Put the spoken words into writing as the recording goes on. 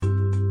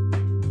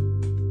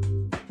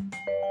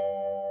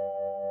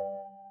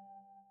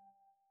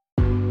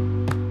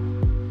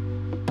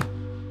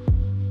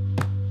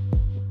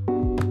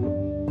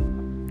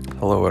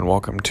Hello and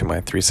welcome to my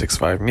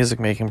 365 music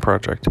making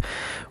project,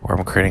 where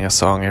I'm creating a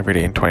song every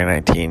day in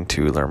 2019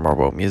 to learn more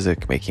about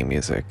music, making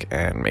music,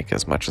 and make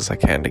as much as I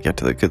can to get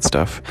to the good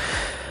stuff.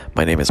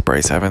 My name is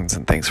Bryce Evans,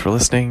 and thanks for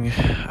listening.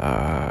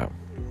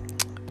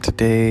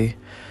 Today,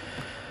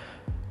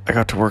 I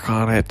got to work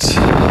on it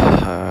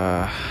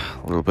a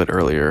little bit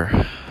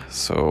earlier,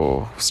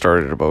 so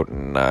started about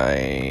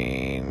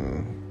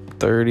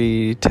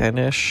 9:30,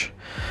 10-ish.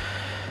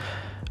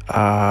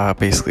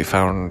 Basically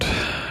found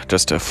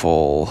just a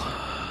full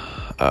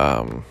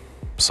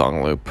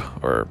song loop,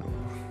 or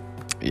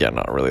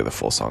not really the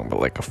full song, but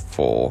like a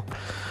full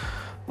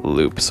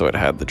loop, so it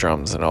had the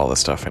drums and all the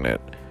stuff in it,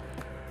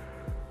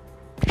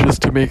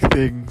 just to make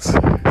things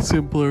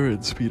simpler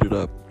and speed it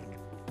up.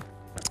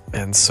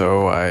 And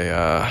so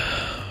I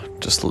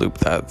just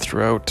looped that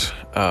throughout,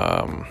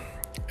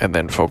 and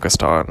then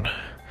focused on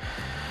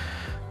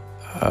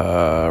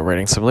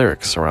writing some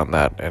lyrics around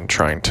that and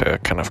trying to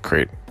kind of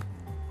create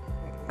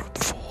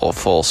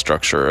full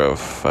structure of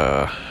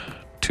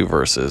two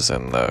verses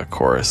and the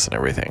chorus and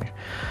everything.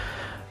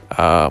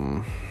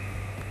 I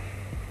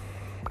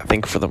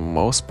think for the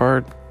most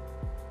part,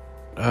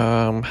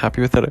 I'm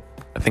happy with it.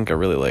 I think I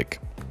really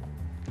like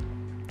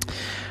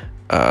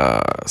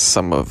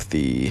some of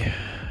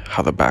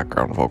how the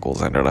background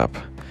vocals ended up.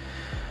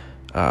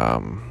 I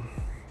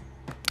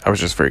was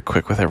just very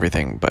quick with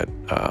everything, but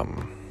I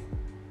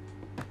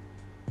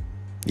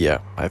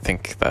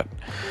think that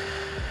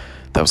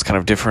was kind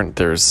of different.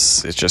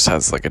 It just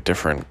has like a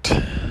different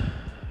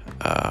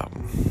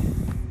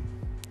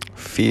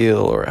feel,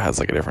 or it has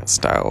like a different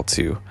style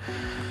to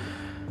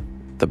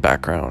the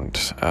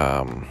background,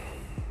 kind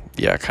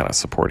of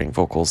supporting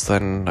vocals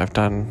than I've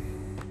done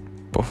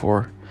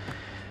before.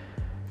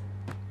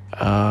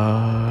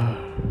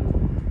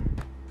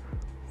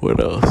 What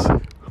else?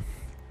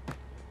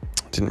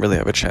 Didn't really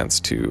have a chance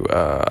to,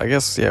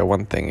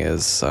 one thing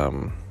is,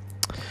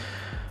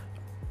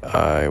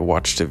 I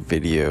watched a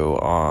video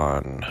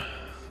on,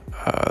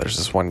 there's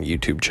this one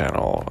YouTube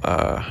channel,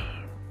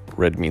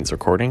 Red Means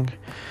Recording,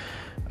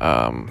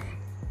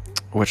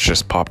 which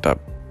just popped up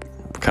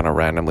kind of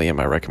randomly in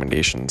my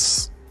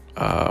recommendations.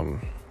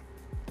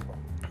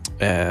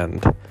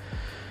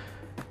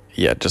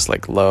 Just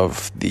like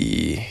love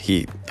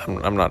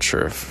I'm not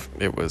sure if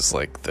it was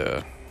like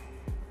the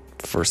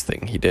first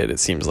thing he did. It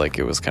seems like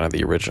it was kind of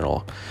the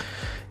original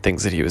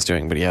things that he was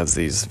doing, but he has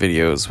these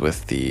videos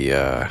with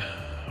the,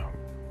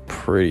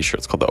 pretty sure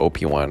it's called the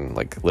OP1,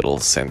 like little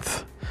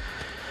synth.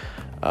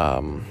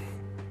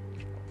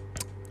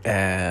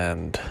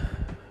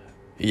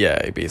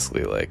 It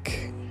basically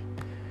like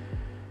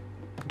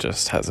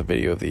just has a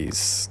video of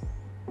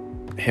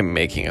him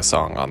making a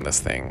song on this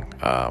thing,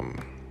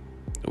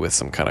 with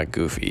some kind of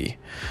goofy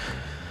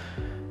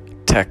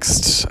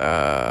text,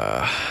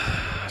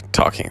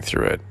 talking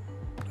through it.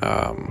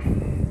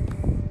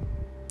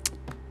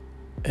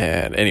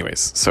 And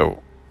anyways,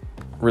 so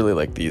really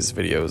like these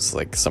videos,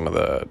 like some of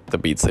the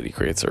beats that he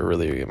creates are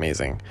really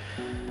amazing.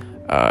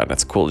 And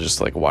it's cool to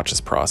just like watch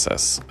his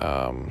process,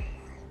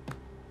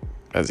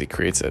 as he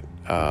creates it.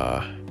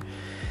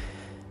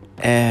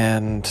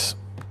 And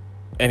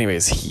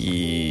anyways,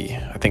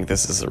 I think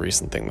this is a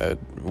recent thing, that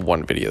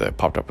one video that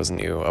popped up was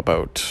new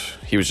about,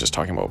 he was just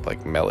talking about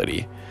like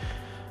melody.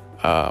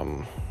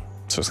 So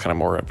it's kind of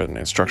more of an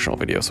instructional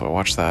video. So I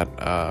watched that.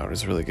 It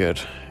was really good.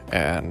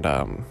 And,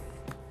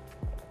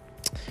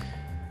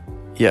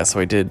 so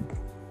I did,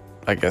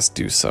 I guess,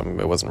 do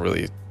some, it wasn't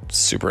really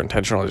super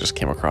intentional. I just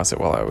came across it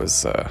while I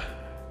was,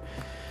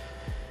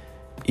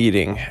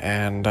 eating,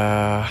 and,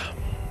 that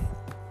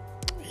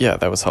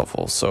was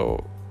helpful.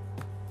 So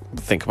I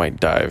think I might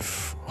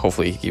dive,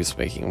 hopefully he keeps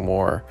making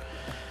more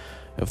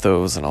of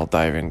those, and I'll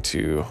dive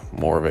into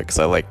more of it,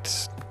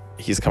 because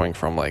he's coming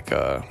from like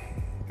a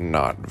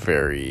not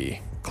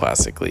very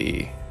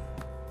classically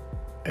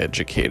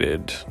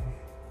educated,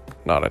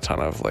 not a ton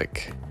of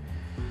like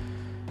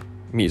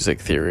music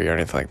theory or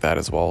anything like that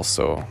as well.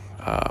 So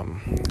I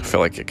feel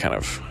like it kind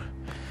of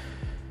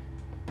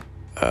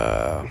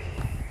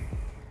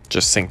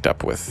just synced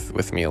up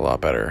with me a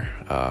lot better.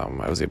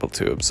 I was able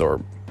to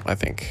absorb, I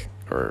think,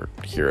 or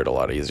hear it a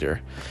lot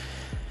easier.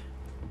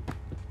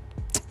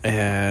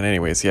 And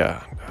anyways,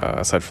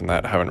 aside from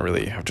that,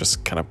 I've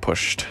just kind of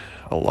pushed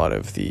a lot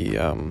of the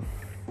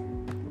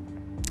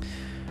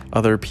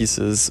other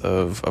pieces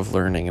of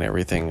learning and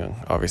everything.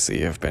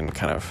 Obviously, I've been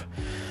kind of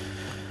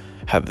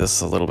had this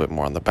a little bit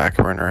more on the back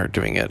burner,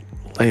 doing it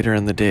later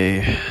in the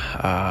day.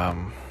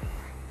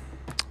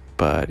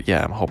 But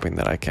I'm hoping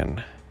that I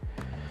can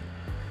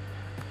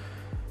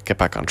get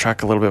back on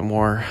track a little bit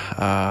more.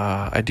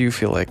 I do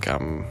feel like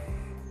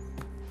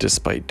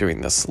despite doing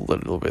this a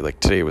little bit,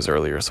 like today was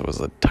earlier, so it was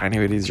a tiny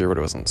bit easier, but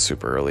it wasn't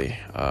super early.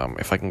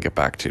 If I can get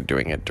back to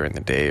doing it during the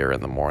day or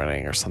in the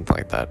morning or something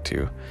like that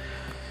too,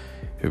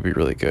 it would be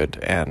really good.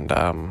 And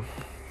I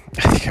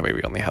think I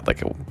maybe only had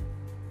like a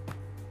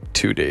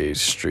 2-day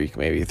streak,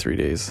 maybe 3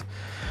 days,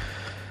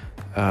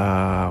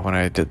 when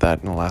I did that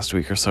in the last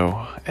week or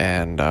so.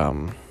 And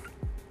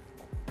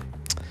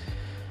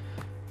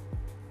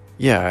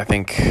yeah, I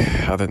think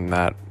other than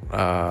that,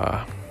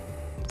 I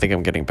think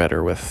I'm getting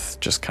better with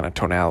just kind of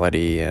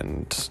tonality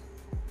and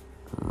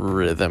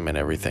rhythm and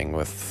everything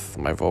with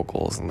my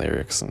vocals and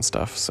lyrics and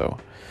stuff. So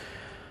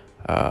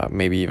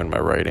maybe even my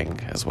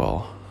writing as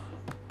well.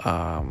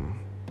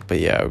 But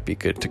yeah, it would be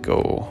good to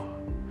go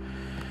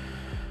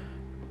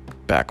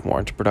back more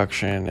into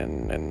production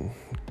and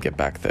get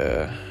back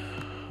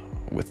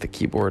with the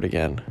keyboard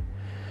again.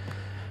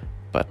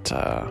 But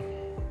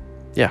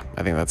yeah,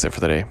 I think that's it for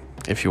the day.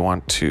 If you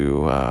want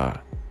to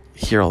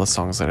hear all the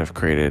songs that I've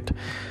created,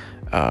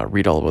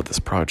 read all about this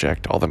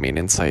project, all the main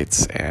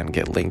insights, and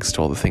get links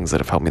to all the things that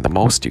have helped me the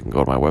most, you can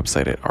go to my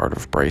website at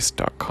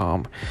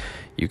artofbryce.com.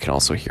 You can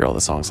also hear all the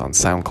songs on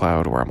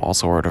SoundCloud, where I'm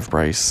also Art of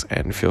Bryce,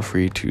 and feel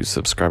free to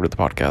subscribe to the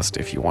podcast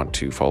if you want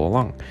to follow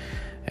along.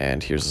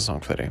 And here's the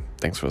song for the day.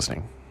 Thanks for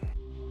listening.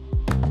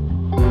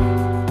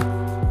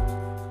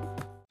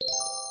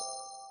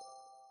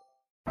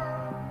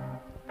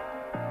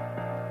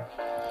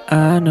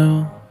 I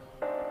know,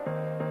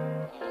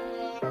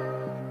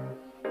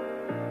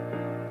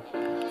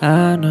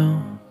 I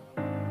know,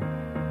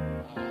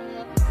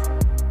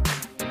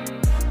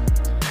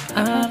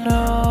 I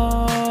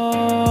know,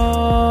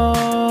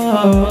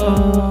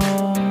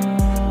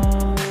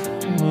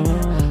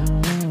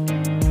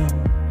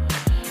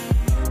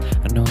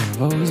 I know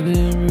I've always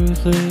been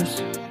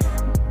ruthless.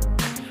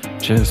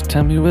 Just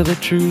tell me where the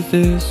truth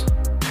is,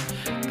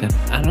 then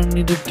I don't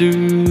need to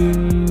do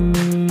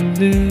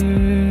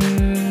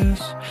this.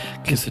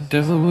 Guess the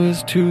devil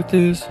was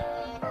truthis.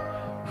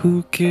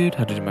 Who cared?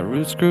 How did my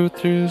roots grow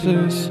through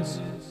this?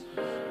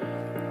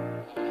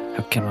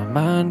 How can my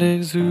mind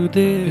exude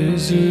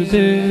this?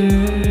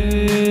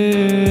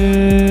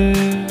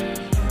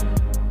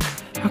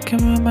 How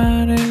can my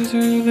mind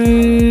exude this?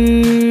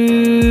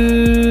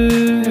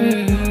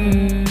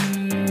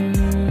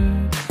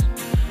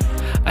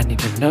 I need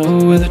to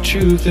know where the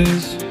truth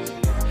is.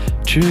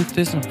 Truth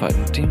is, I'm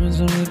fighting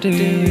demons on the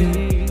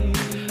daily.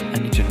 I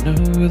need to know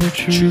where the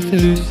truth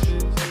is.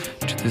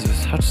 Truth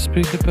is how to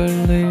speak about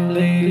it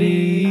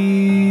lately.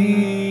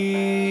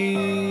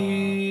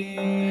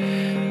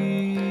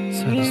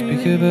 It's how to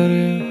speak about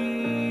it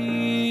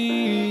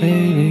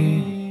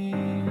lately.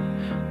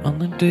 On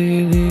the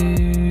daily.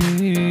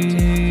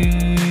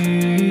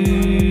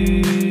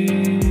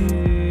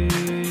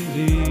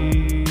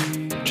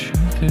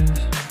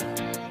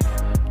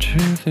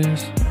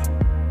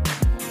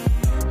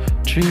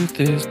 Truth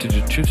is, did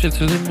your truth just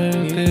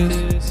limit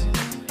this?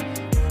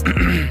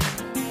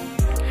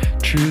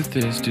 Truth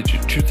is, did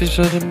your truth is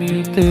try to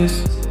mute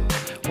this?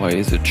 Why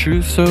is the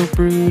truth so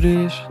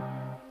brutish?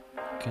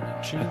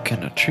 How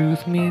can a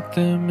truth meet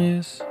the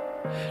miss?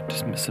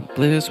 Dismissing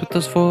bliss with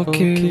those 4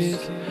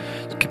 kids.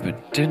 Skipping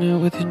dinner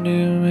with your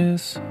new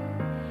miss.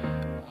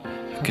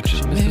 How could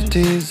you miss those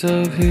days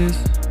of his?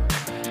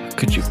 How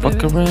could you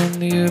fuck around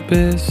the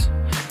abyss?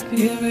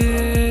 The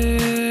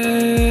abyss.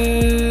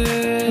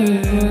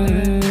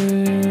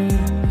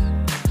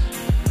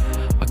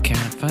 Why can't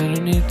I find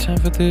any time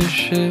for this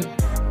shit?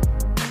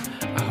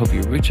 I hope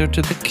you reach out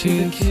to the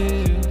kids.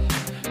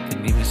 They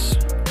need me.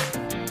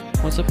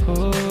 Want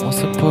support a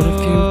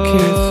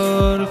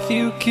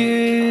few kids.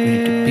 We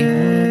need to be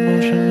more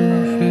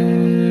emotional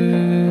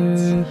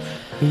fit.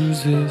 Who's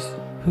this?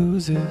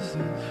 Who's this?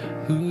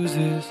 Who's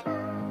this?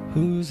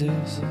 Who's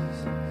this?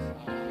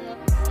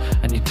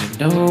 I need to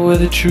know where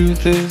the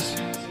truth is.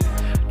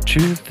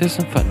 Truth is,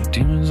 I'm fighting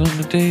demons on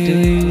the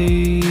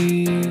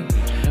daily. I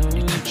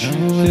need to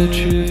know where the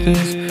truth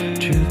is.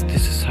 Truth,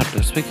 this is hard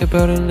to speak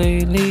about it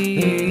lately.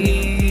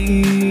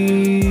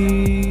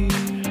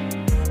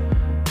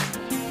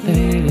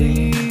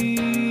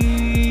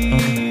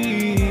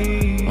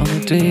 On the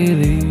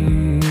daily.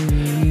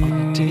 On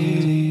the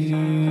daily.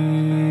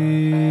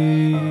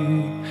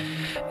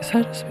 It's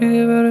hard to speak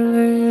about it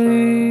lately.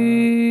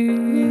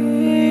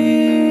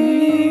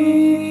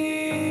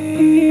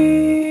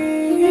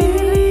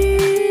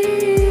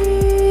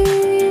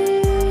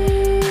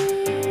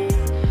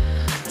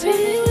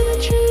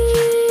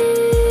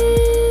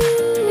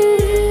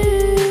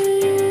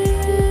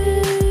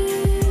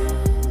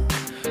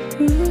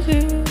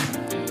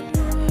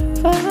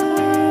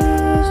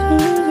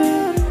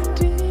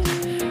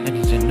 I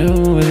need to know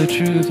where the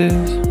truth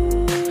is.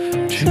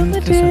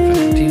 Truth is, I'm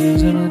fighting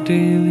demons on a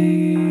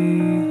daily.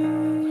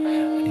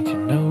 I need to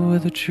know where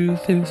the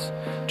truth is.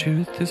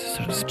 Truth is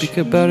how to speak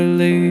about it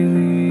lately.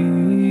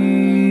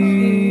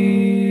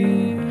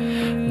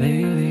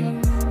 Lately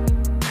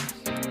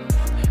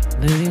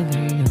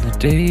on the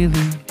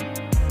daily.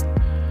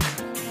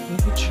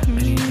 I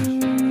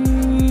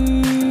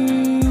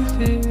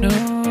need to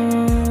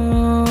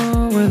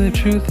know where the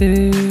truth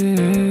is.